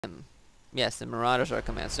Yes, the Marauders are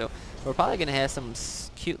command. So we're probably going to have some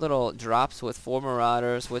cute little drops with 4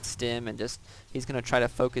 Marauders with Stim, and just he's going to try to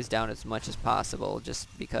focus down as much as possible, just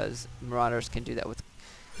because Marauders can do that with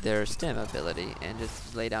their Stim ability and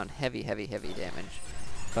just lay down heavy damage.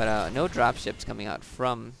 But no dropships coming out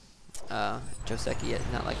from Joseki yet.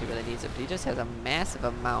 Not like he really needs it, but he just has a massive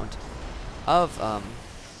amount of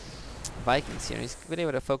Vikings here. He's been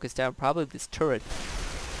able to focus down probably this turret.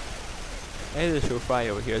 And the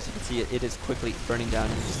fire over here, as you can see, it is quickly burning down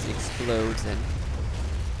and just explodes, and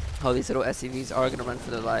all these little SCVs are going to run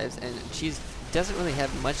for their lives, and Cheese doesn't really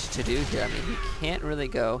have much to do here. I mean, he can't really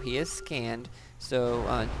go. He is scanned, so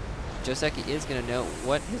Joseki is going to know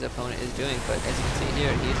what his opponent is doing, but as you can see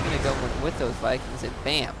here, he's going to go with those Vikings, and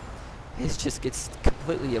bam! It just gets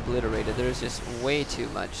completely obliterated. There's just way too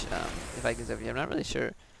much Vikings over here. I'm not really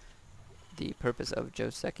sure the purpose of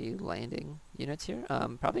Joseki landing units here.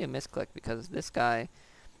 Probably a misclick, because this guy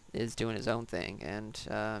is doing his own thing, and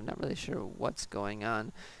I'm not really sure what's going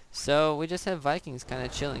on. So we just have Vikings kind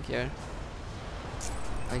of chilling here.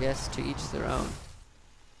 I guess to each their own.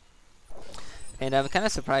 And I'm kind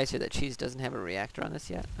of surprised here that Cheese doesn't have a reactor on this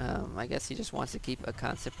yet. I guess he just wants to keep a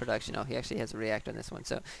constant production. Oh, he actually has a reactor on this one.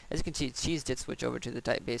 So as you can see, Cheese did switch over to the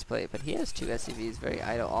type base plate, but he has 2 SCVs very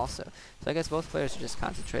idle also. So I guess both players are just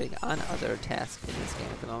concentrating on other tasks in this game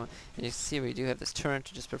at the moment. And you can see we do have this turret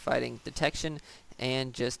just providing detection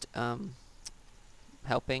and just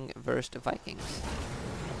helping versed Vikings.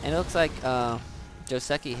 And it looks like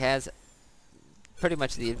Joseki has pretty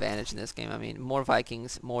much the advantage in this game. I mean, more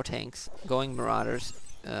Vikings, more tanks, going Marauders,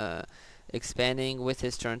 expanding with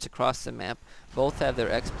his turns across the map. Both have their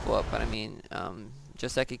expo up, but I mean,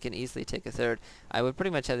 Joseki can easily take a third. I would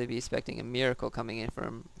pretty much have to be expecting a miracle coming in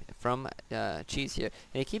from Cheese here.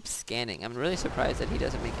 And he keeps scanning. I'm really surprised that he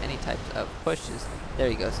doesn't make any types of pushes. There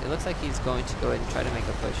he goes. It looks like he's going to go ahead and try to make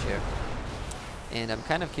a push here. And I'm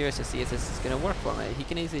kind of curious to see if this is going to work for him. He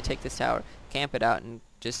can easily take this tower, camp it out, and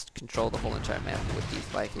just control the whole entire map with these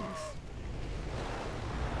Vikings.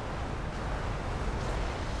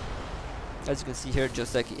 As you can see here,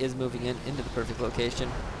 Joseki is moving into the perfect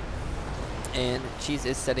location. And Cheese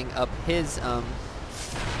is setting up his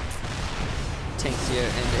tanks here,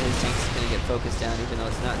 and his tanks is going to get focused down even though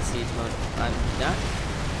it's not in siege mode. I'm not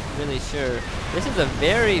really sure. This is a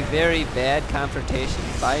very bad confrontation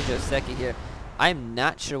by Joseki here. I'm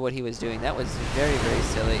not sure what he was doing. That was very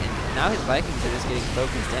silly. And now his Vikings are just getting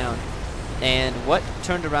focused down. And what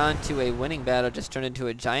turned around to a winning battle just turned into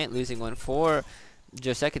a giant losing one for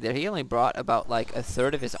Joseki there. He only brought about like a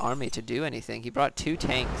third of his army to do anything. He brought 2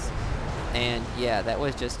 tanks. And yeah, that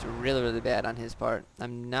was just really bad on his part.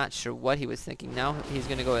 I'm not sure what he was thinking. Now he's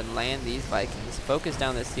going to go and land these Vikings, focus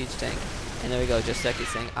down this siege tank. And there we go,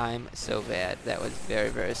 Joseki saying, I'm so bad. That was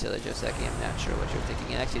very silly, Joseki. I'm not sure what you're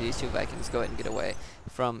thinking. And actually, these 2 Vikings go ahead and get away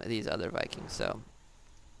from these other Vikings. So,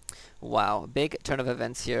 wow. Big turn of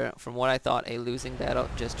events here. From what I thought a losing battle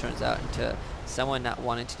just turns out into someone not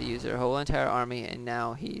wanting to use their whole entire army, and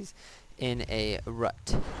now he's in a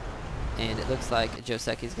rut. And it looks like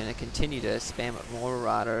Joseki's going to continue to spam up more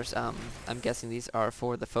Marauders. I'm guessing these are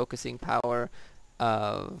for the focusing power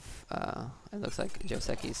of, it looks like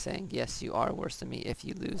Joseki's saying, yes, you are worse than me if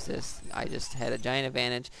you lose this. I just had a giant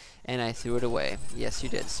advantage, and I threw it away. Yes, you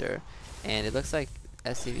did, sir. And it looks like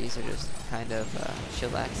SCVs are just kind of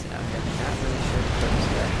chillaxing out here. I'm not really sure the purpose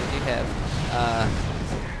of that. We do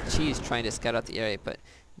have Cheese trying to scout out the area, but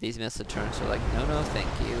these missile turrets are like, no, thank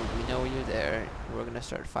you. We know you're there. We're going to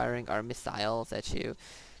start firing our missiles at you.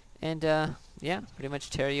 And, yeah, pretty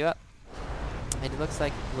much tear you up. And it looks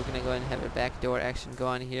like we're going to go ahead and have a backdoor action go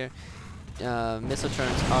on here. Missile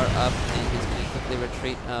turrets are up, and he's going to quickly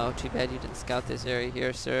retreat. Oh, too bad you didn't scout this area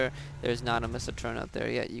here, sir. There's not a missile turret up there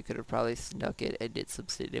yet. You could have probably snuck it and did some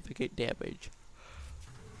significant damage.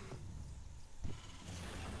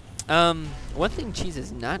 One thing Cheese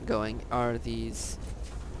is not going are these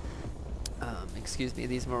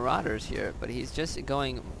these Marauders here, but he's just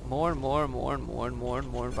going more and more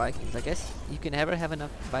Vikings. I guess you can never have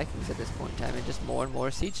enough Vikings at this point in time, and just more and more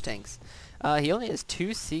siege tanks. He only has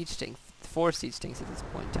 4 siege tanks at this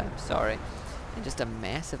point in time, sorry. And just a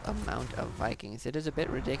massive amount of Vikings. It is a bit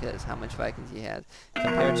ridiculous how much Vikings he has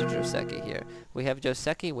compared to Joseki here. We have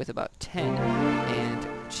Joseki with about 10,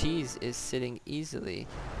 and Cheese is sitting easily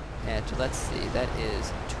at, let's see, that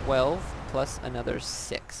is 12 plus another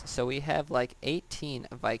 6. So we have like 18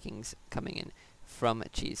 Vikings coming in from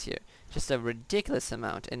Cheese here. Just a ridiculous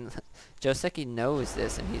amount. And Joseki knows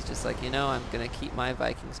this, and he's just like, you know, I'm going to keep my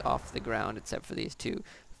Vikings off the ground except for these 2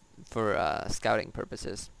 for scouting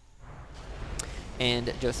purposes. and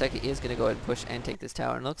Joseki is going to go ahead and push and take this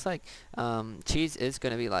tower. And it looks like Cheese is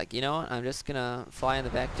going to be like, you know what, I'm just going to fly in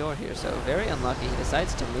the back door here. So very unlucky. He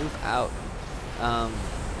decides to move out.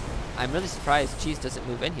 I'm really surprised Cheese doesn't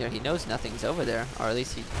move in here. He knows nothing's over there, or at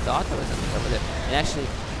least he thought there was something over there. And actually,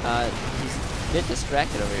 he's a bit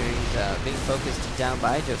distracted over here. He's being focused down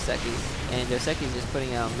by Joseki, and Joseki's just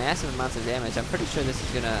putting out massive amounts of damage. I'm pretty sure this is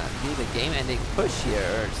going to be the game-ending push here,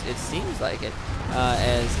 or it seems like it,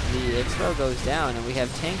 as the Expo goes down, and we have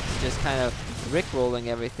tanks just kind of rickrolling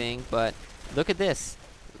everything. But look at this.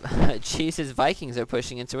 Cheese's Vikings are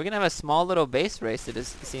pushing in, so we're going to have a small little base race, it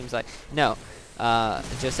seems like. No.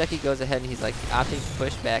 Joseki goes ahead and he's like opting to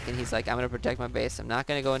push back, and he's like, I'm going to protect my base. I'm not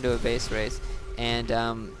going to go into a base race.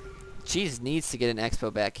 And Cheese needs to get an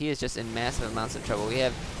Expo back. He is just in massive amounts of trouble. We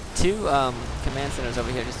have two command centers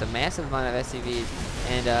over here, just a massive amount of SCVs,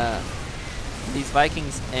 and these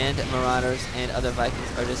Vikings and Marauders and other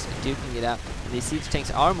Vikings are just duking it out. And these siege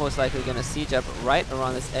tanks are most likely going to siege up right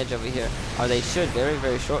around this edge over here, or they should very,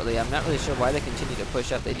 very shortly. I'm not really sure why they continue to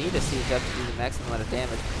push up. They need to siege up to do the maximum amount of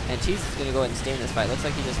damage. And Cheese is going to go ahead and stay in this fight. Looks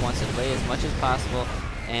like he just wants to delay as much as possible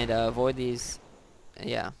and avoid these.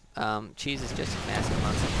 Yeah, Cheese is just massive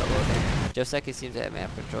amounts of trouble there. Joseki seems to have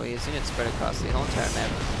map control. He has units spread across the whole entire map.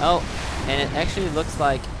 Oh, and it actually looks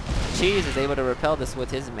like Cheese is able to repel this with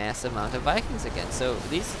his massive amount of Vikings again. So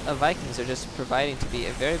these Vikings are just providing to be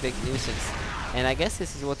a very big nuisance. And I guess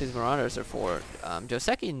this is what these Marauders are for.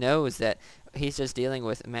 Joseki knows that he's just dealing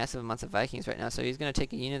with massive amounts of Vikings right now, so he's going to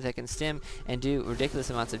take a unit that can stim and do ridiculous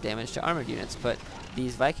amounts of damage to armored units. But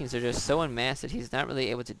these Vikings are just so en masse that he's not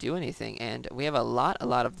really able to do anything. And we have a lot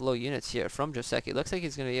of low units here from Joseki. Looks like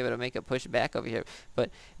he's going to be able to make a push back over here. But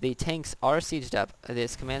the tanks are sieged up.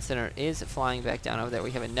 This command center is flying back down over there.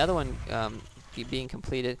 We have another one being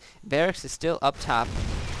completed. Barracks is still up top.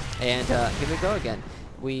 And here we go again.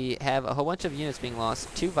 We have a whole bunch of units being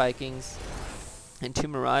lost. 2 Vikings and 2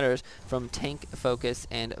 Marauders from tank focus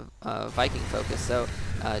and Viking focus. So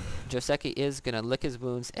Joseki is going to lick his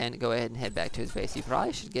wounds and go ahead and head back to his base. He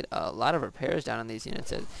probably should get a lot of repairs down on these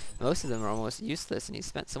units, as most of them are almost useless, and he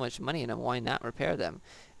spent so much money in them. Why not repair them?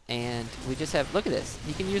 And we just have, look at this.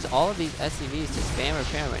 He can use all of these SCVs to spam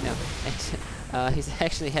repair right now. And he's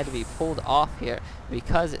actually had to be pulled off here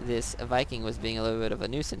because this Viking was being a little bit of a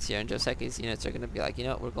nuisance here. And Joseki's units are going to be like, you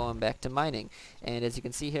know what, we're going back to mining. And as you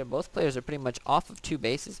can see here, both players are pretty much off of 2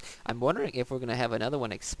 bases. I'm wondering if we're going to have another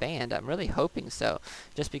one expand. I'm really hoping so,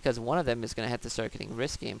 just because one of them is going to have to start getting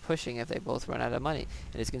risky and pushing if they both run out of money.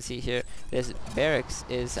 And as you can see here, this barracks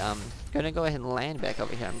is going to go ahead and land back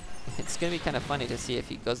over here. It's going to be kind of funny to see if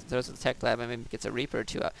he goes and throws the tech lab and maybe gets a Reaper or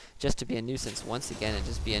 2 out, just to be a nuisance once again and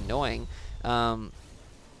just be annoying.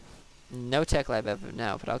 No tech lab as of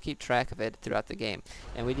now, but I'll keep track of it throughout the game.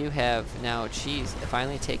 And we do have now Cheese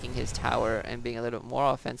finally taking his tower and being a little bit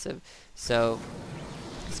more offensive. So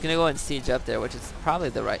he's going to go and siege up there, which is probably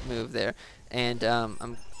the right move there. And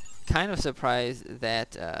I'm kind of surprised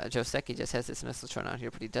that Joseki just has this missile thrown out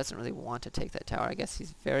here, but he doesn't really want to take that tower. I guess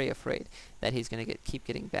he's very afraid that he's going to keep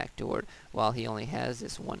getting backdoored while he only has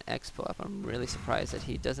this 1 expo up. I'm really surprised that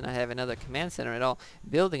he does not have another command center at all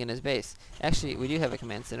building in his base. Actually, we do have a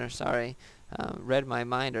command center, sorry. Read my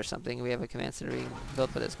mind or something. We have a command center being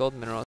built by this gold mineral.